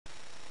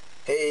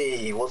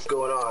Hey, what's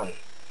going on?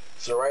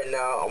 So right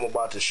now I'm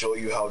about to show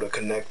you how to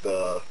connect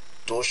the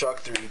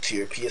DualShock 3 to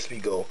your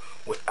PSPgo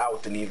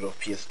without the need of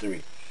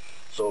PS3.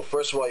 So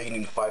first of all, you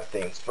need 5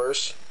 things.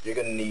 First, you're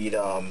gonna need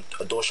a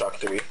DualShock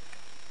 3,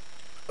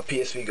 a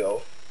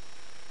PSPgo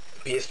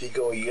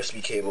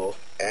USB cable,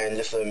 and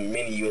just a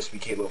mini USB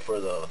cable for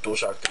the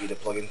DualShock 3 to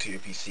plug into your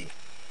PC.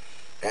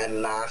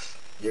 And last,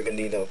 you're gonna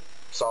need a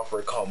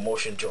software called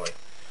MotionJoy.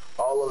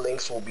 All the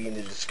links will be in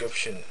the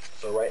description.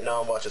 So right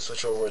now I'm about to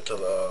switch over to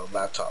the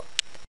laptop.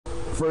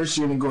 First,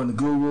 you're gonna go into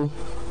Google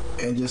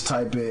and just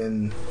type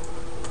in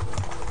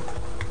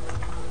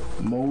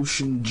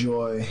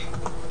MotionJoy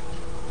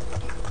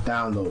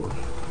download.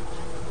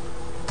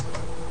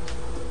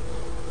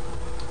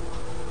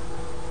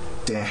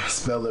 Damn,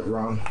 spelled it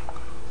wrong.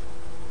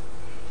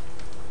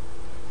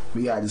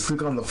 But yeah, just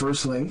click on the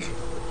first link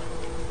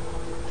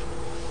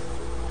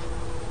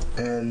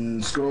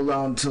and scroll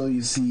down until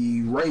you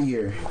see right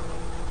here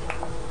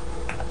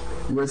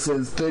where it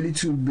says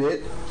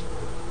 32-bit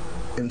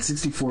and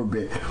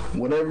 64-bit.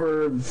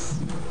 Whatever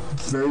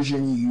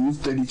version you use,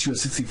 32 or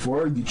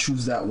 64, you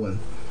choose that one.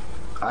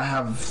 I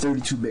have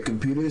 32-bit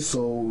computer,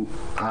 so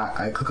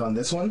I click on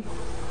this one.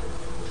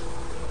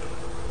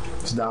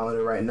 It's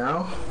downloaded right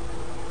now.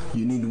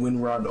 You need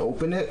WinRAR to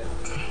open it.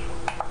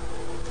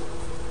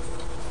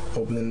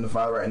 Opening the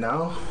file right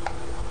now.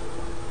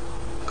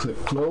 Click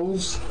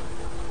close.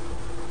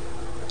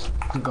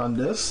 Click on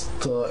this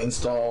to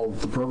install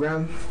the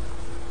program.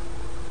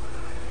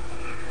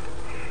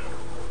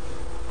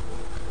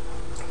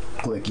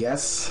 Click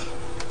yes.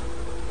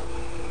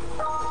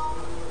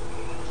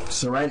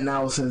 So right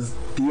now it says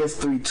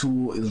DS3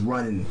 tool is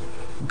running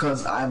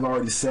because I've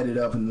already set it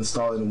up and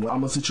installed it. I'm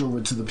gonna switch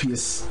over to the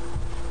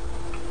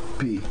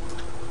PSP.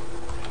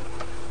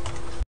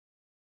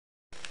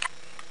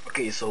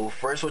 Okay, so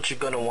first what you're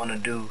gonna want to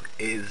do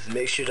is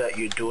make sure that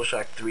your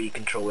DualShock 3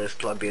 controller is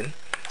plugged in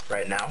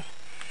right now.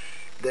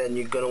 Then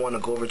you're gonna want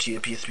to go over to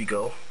your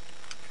PSPgo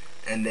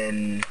and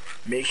then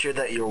make sure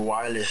that your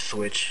wireless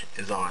switch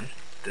is on.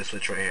 This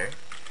switch right here.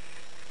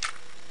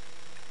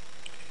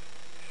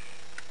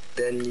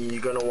 Then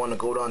you're gonna want to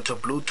go down to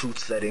Bluetooth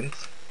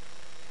settings.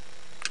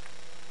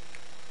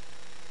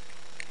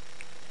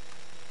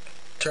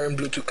 Turn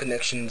Bluetooth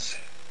connections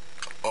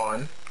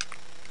on.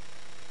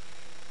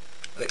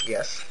 Click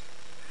yes.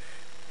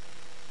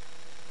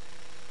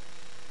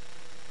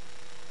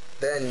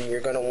 Then you're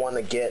gonna want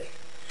to get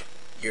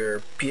your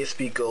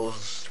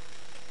PSPgo's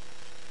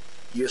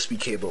USB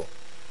cable.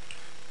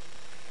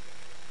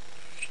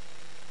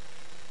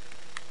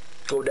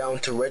 Go down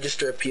to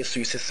register a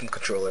PS3 system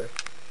controller.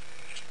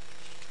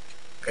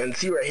 And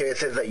see right here it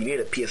says that you need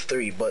a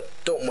PS3, but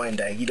don't mind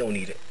that, you don't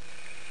need it.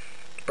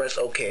 Press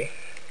OK.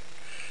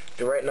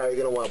 And right now you're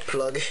going to want to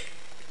plug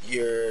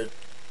your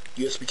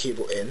USB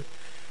cable in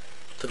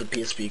to the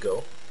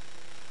PSPgo.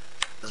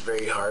 It's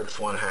very hard with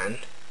one hand.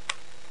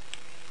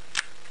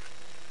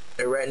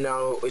 And right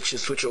now it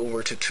should switch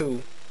over to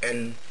 2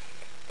 and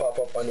pop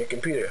up on your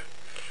computer.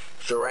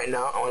 So right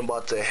now I'm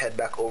about to head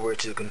back over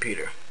to the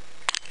computer.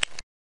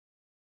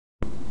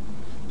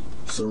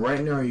 So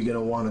right now you're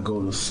gonna want to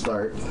go to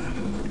Start,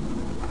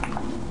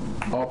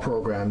 All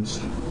Programs,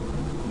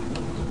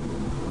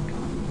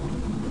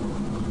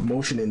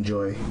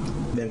 MotionJoy,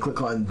 then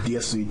click on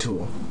DS3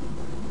 tool.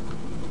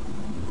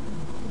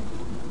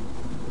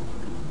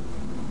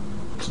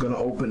 It's gonna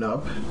open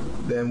up.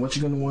 Then what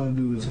you're gonna want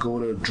to do is go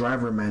to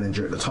Driver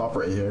Manager at the top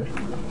right here.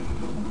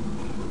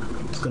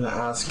 It's gonna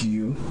ask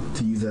you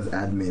to use as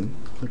admin.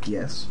 Click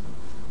yes.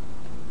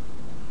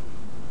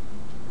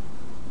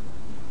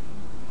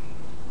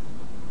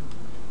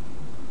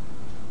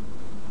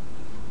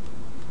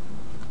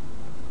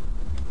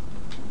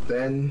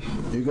 Then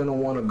you're gonna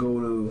want to go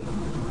to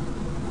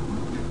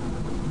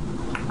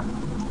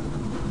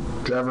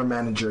Driver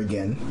Manager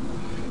again.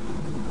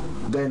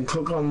 Then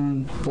click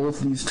on both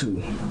these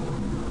two.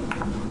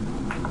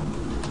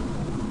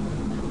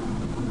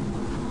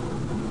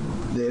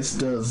 This,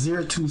 the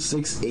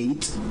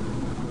 0268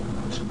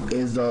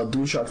 is the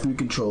DualShock 3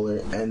 controller,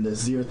 and the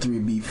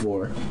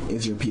 03B4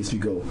 is your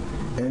PSPgo.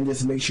 And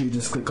just make sure you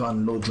just click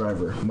on Load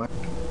Driver.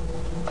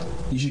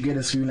 You should get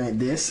a screen like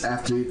this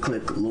after you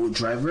click Load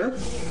Driver.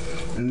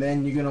 And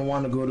then you're gonna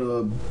want to go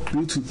to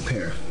Bluetooth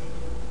pair.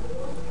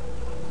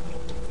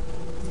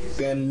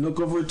 Then look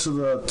over to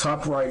the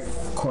top right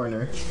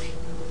corner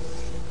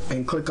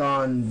and click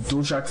on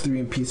DualShock 3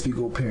 and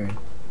PSPgo pairing.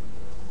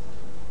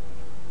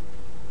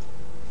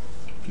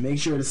 Make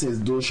sure it says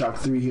DualShock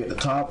 3 here at the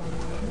top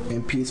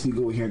and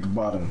PSPgo here at the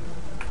bottom.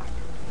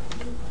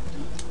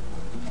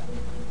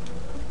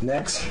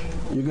 Next,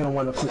 you're gonna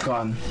want to click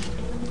on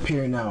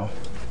Pair Now.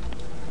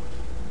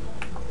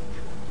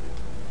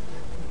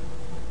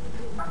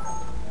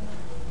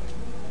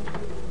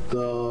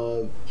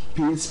 The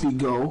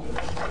PSPgo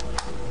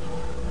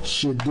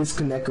should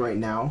disconnect right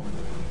now.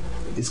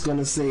 It's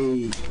gonna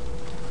say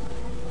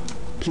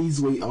please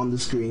wait on the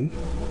screen.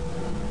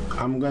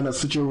 I'm gonna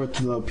switch over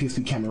to the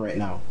PSP camera right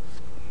now.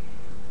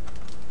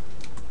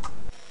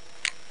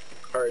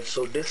 Alright,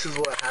 so this is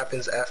what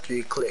happens after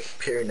you click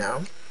pair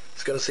now.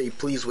 It's gonna say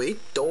please wait.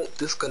 Don't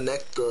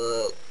disconnect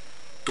the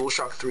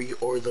DualShock 3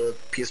 or the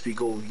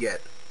PSPgo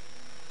yet.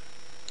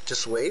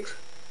 Just wait.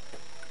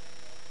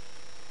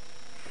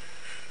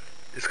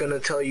 It's gonna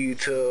tell you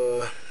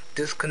to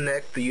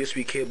disconnect the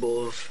USB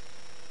cables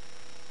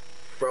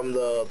from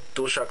the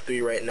DualShock 3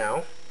 right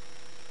now.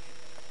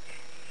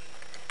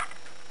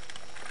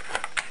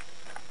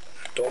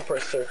 Don't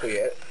press circle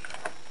yet.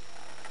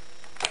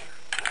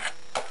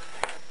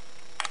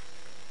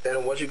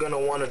 Then what you're gonna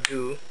want to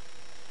do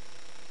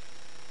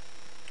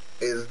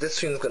is this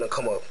thing's gonna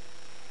come up.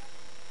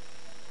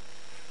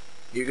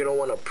 You're gonna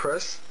want to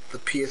press the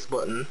PS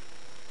button,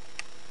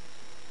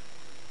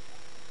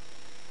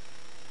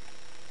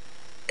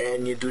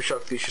 and your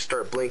DualShock 3 should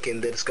start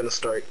blinking. Then it's gonna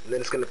start. Then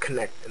it's gonna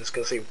connect, and it's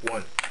gonna say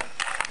 1.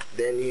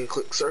 Then you can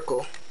click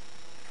circle,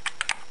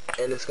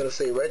 and it's gonna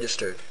say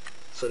registered.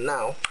 So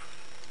now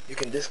you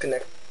can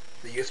disconnect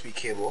the USB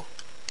cable.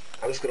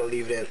 I'm just gonna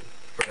leave it in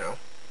for now.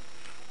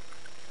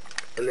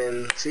 And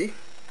then see,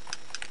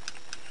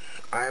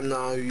 I am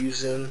now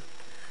using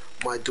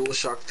my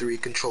DualShock 3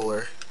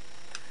 controller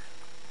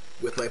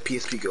with my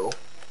PSPgo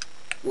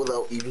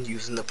without even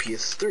using the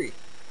PS3.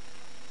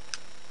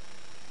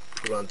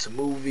 Put on to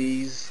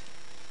movies.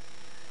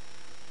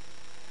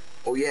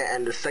 Oh yeah,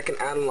 and the second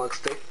analog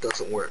stick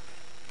doesn't work.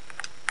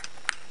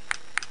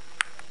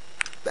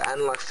 The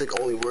analog stick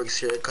only works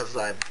here because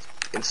I've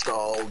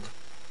installed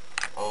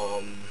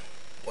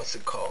what's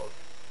it called?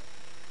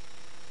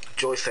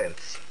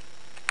 JoySense.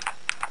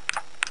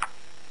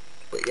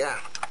 But yeah,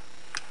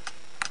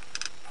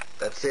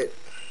 that's it.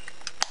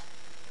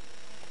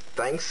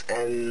 Thanks,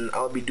 and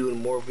I'll be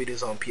doing more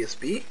videos on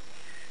PSP.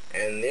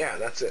 And yeah,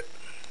 that's it.